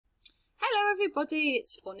everybody,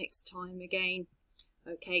 it's phonics time again.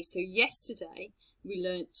 Okay, so yesterday we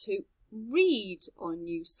learnt to read our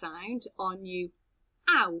new sound, our new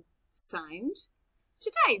ow sound.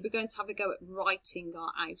 Today we're going to have a go at writing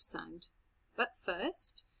our ow sound. But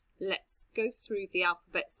first, let's go through the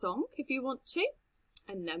alphabet song if you want to,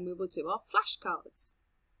 and then we will do our flashcards.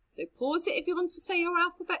 So pause it if you want to say your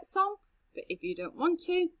alphabet song, but if you don't want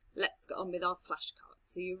to, let's get on with our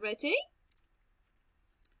flashcards. Are you ready?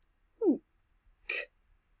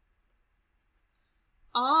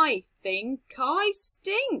 I think I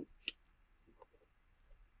stink.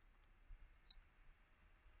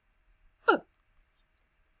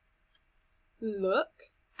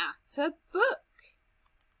 Look at a book.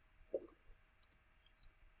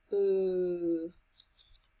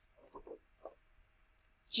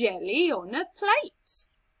 Jelly on a plate.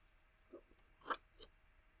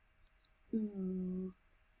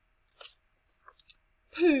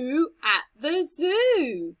 Poo at the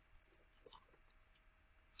zoo.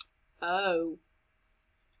 Oh.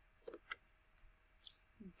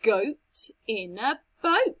 Goat in a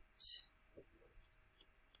boat.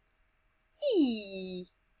 E.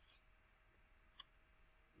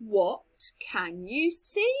 What can you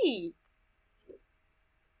see?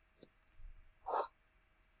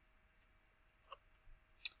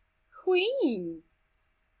 Queen.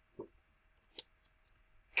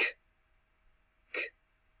 K. K.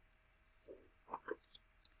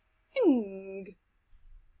 Ing.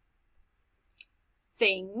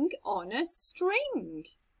 Thing on a string.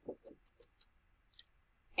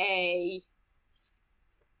 A.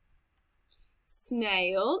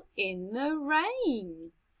 Snail in the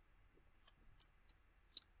rain.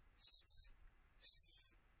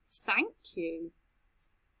 Thank you.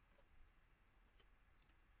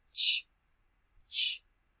 Ch. Ch.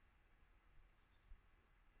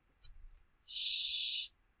 Sh.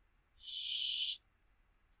 Sh.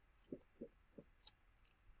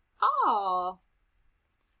 Ah.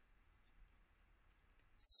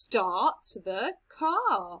 Start the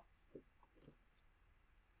car.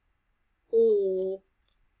 Or.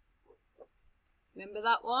 Remember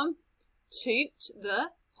that one? Toot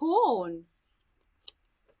the horn.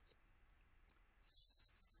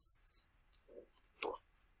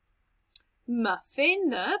 Muffin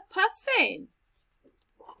the puffin.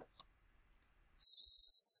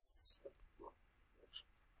 S.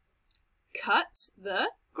 Cut the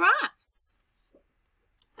grass.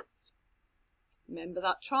 Remember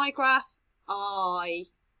that trigraph? I.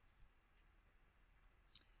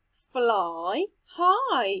 Fly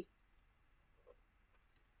high.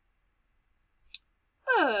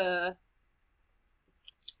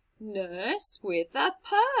 Nurse with a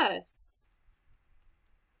purse.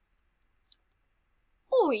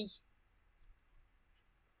 Oi.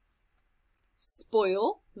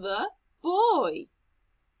 Spoil the boy.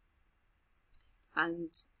 And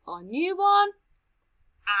our new one,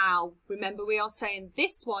 ow. Remember, we are saying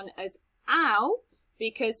this one as ow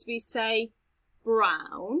because we say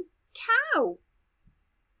brown cow,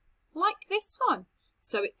 like this one.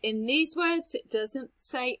 So in these words, it doesn't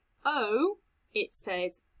say O, it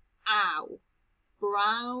says ow,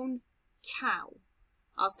 brown cow.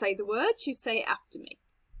 I'll say the words, you say it after me.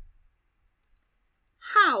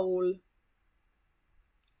 Howl,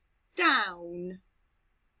 down,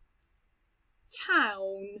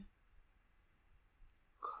 town,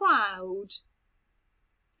 crowd,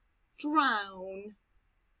 drown,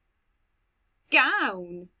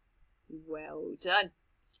 gown. Well done.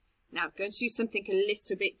 Now I'm going to do something a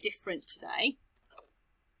little bit different today.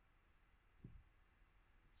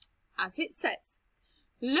 As it says,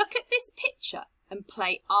 look at this picture and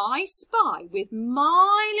play I Spy with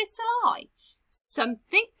my little eye.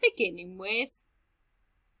 Something beginning with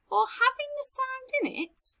or having the sound in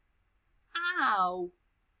it. Ow.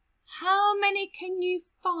 How many can you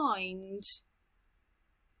find?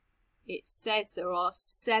 It says there are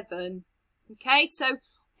 7. Okay, so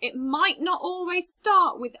it might not always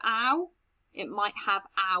start with ow. It might have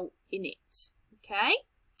ow in it. Okay,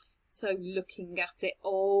 so looking at it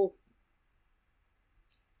all.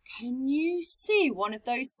 Can you see one of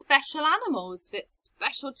those special animals that's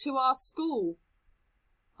special to our school?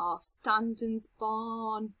 Our Standon's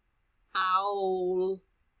barn. Owl.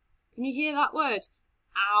 Can you hear that word?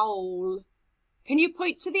 Owl. Can you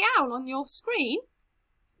point to the owl on your screen?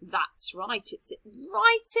 That's right, it's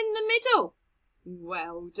right in the middle.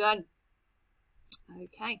 Well done.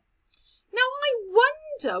 Okay. Now I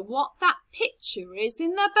wonder what that picture is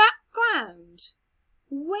in the background.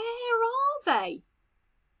 Where are they?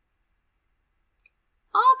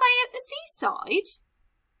 Are they at the seaside?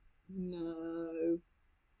 No.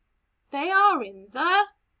 They are in the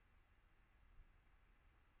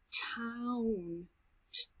town.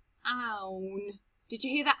 Town. Did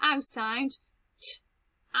you hear that ow sound?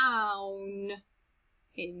 Town.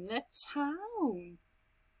 In the town.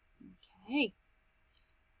 Okay.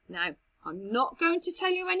 Now, I'm not going to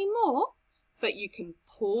tell you any more, but you can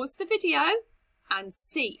pause the video and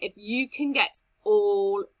see if you can get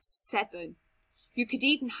all 7. You could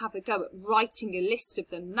even have a go at writing a list of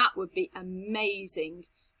them. That would be amazing.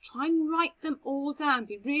 Try and write them all down.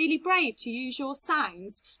 Be really brave to use your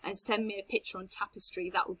sounds and send me a picture on Tapestry.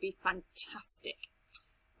 That would be fantastic.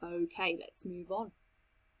 Okay, let's move on.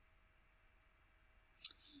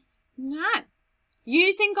 Now,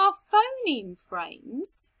 using our phoneme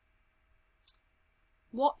frames,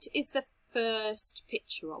 what is the first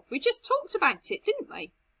picture of? We just talked about it, didn't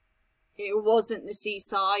we? It wasn't the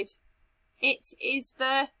seaside. It is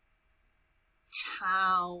the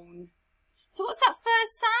town. So what's that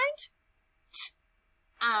first sound?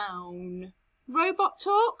 Town. Robot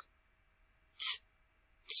talk?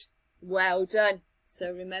 Well done.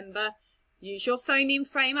 So remember, use your phoneme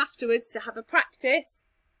frame afterwards to have a practice.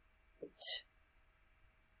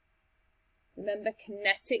 Remember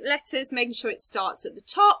kinetic letters, making sure it starts at the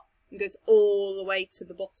top and goes all the way to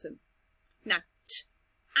the bottom. Now,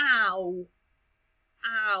 ow,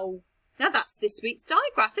 ow. Now that's this week's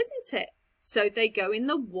digraph, isn't it? So they go in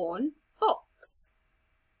the one box.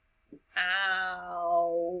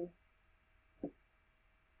 Ow.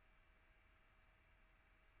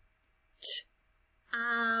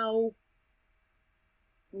 Ow.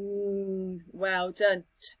 Well done.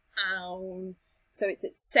 Town. So it's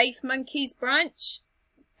at Safe Monkeys branch.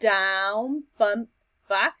 Down, bump,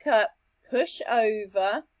 back up, push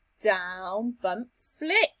over, down, bump,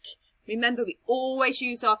 flick. Remember, we always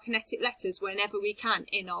use our kinetic letters whenever we can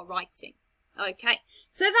in our writing. Okay,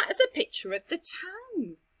 so that is a picture of the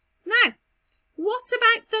town. Now, what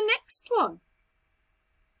about the next one?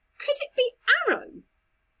 Could it be arrow?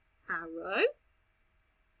 Arrow?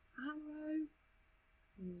 Arrow?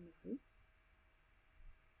 No.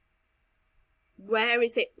 Where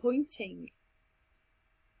is it pointing?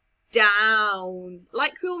 Down.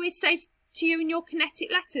 Like we always say to you in your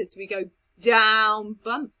kinetic letters, we go down,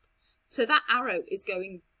 bump. So that arrow is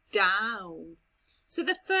going down. So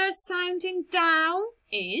the first sound in down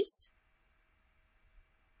is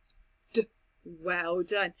D. Well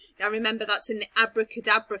done. Now remember, that's in the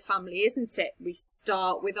abracadabra family, isn't it? We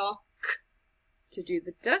start with our K to do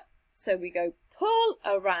the D. So we go pull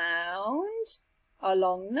around,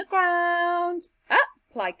 along the ground, up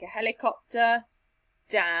like a helicopter,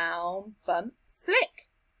 down, bump, flick.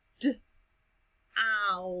 D.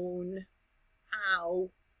 Own. Ow.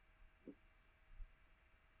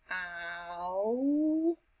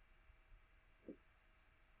 Ow.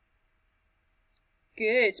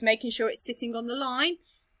 Good. Making sure it's sitting on the line.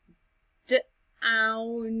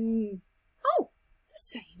 Down. Oh, the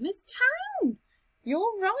same as town.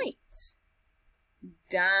 You're right.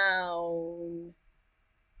 Down.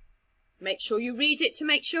 Make sure you read it to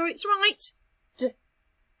make sure it's right.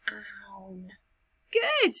 Down.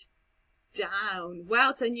 Good. Down.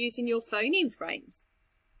 Well done using your phoneme frames.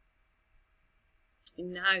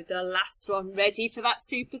 And now the last one. Ready for that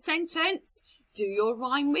super sentence? Do your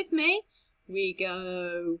rhyme with me. We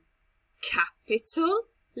go capital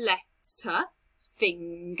letter,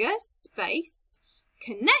 finger, space,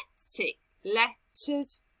 kinetic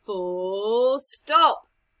letters, full stop.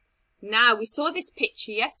 Now, we saw this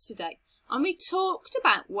picture yesterday and we talked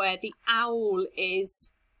about where the owl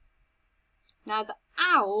is. Now, the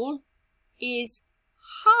owl is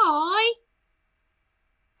high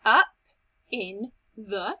up in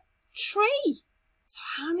the tree. So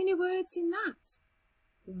how many words in that?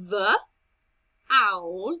 The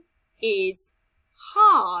owl is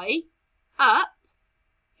high up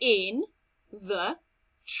in the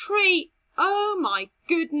tree. Oh my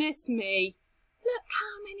goodness me. Look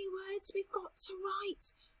how many words we've got to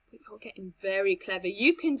write. But you're getting very clever.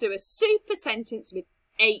 You can do a super sentence with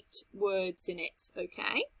 8 words in it,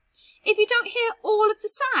 okay? If you don't hear all of the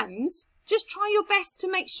sounds, just try your best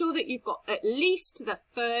to make sure that you've got at least the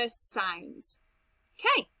first sounds.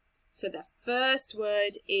 Okay, so the first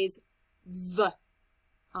word is the.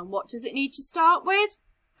 And what does it need to start with?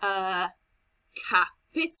 A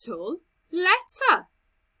capital letter.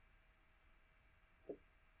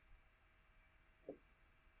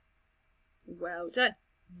 Well done.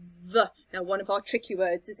 The. Now, one of our tricky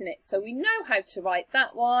words, isn't it? So we know how to write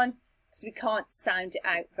that one because we can't sound it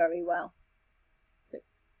out very well. So,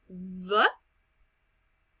 the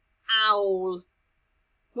owl.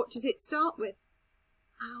 What does it start with?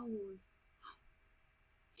 Owl.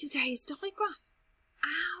 Today's digraph.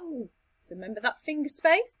 Ow. So remember that finger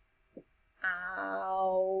space?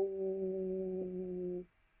 Ow.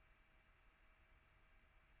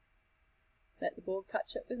 Let the board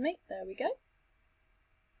catch up with me. There we go.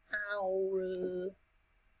 Owl.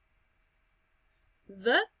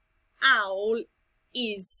 The owl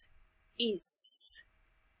is.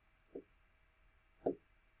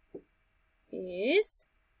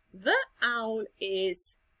 The owl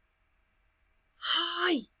is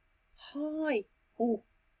high. Oh,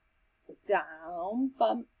 down,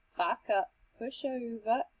 bump, back up, push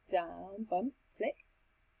over, down, bump, flick.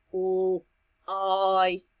 Oh,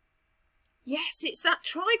 I. Yes, it's that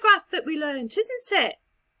trigraph that we learnt, isn't it?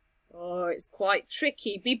 Oh, it's quite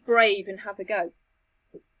tricky. Be brave and have a go.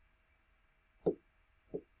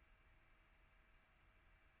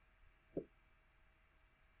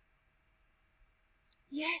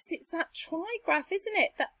 Yes, it's that trigraph, isn't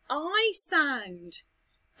it? The I sound.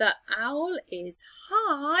 The owl is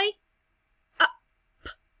high up.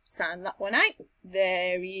 Sound that one out.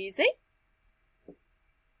 Very easy. Up.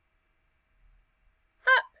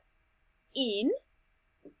 In.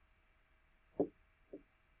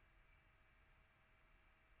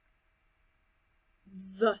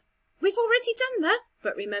 The. We've already done that,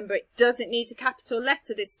 but remember it doesn't need a capital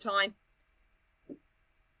letter this time.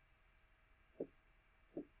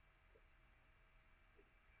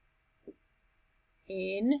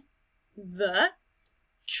 In the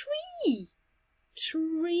tree.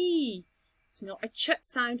 Tree. It's not a ch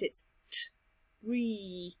sound, it's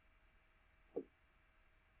tree.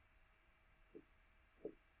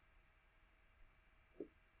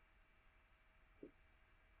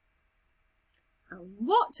 And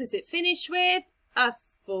what does it finish with? A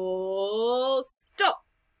full stop.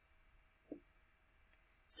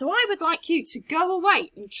 So I would like you to go away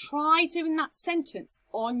and try doing that sentence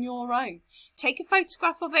on your own. Take a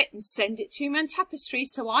photograph of it and send it to me on Tapestry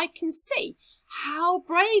so I can see how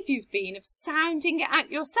brave you've been of sounding it out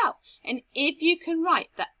yourself and if you can write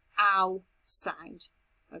the ow sound.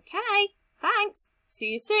 Okay, thanks.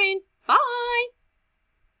 See you soon. Bye.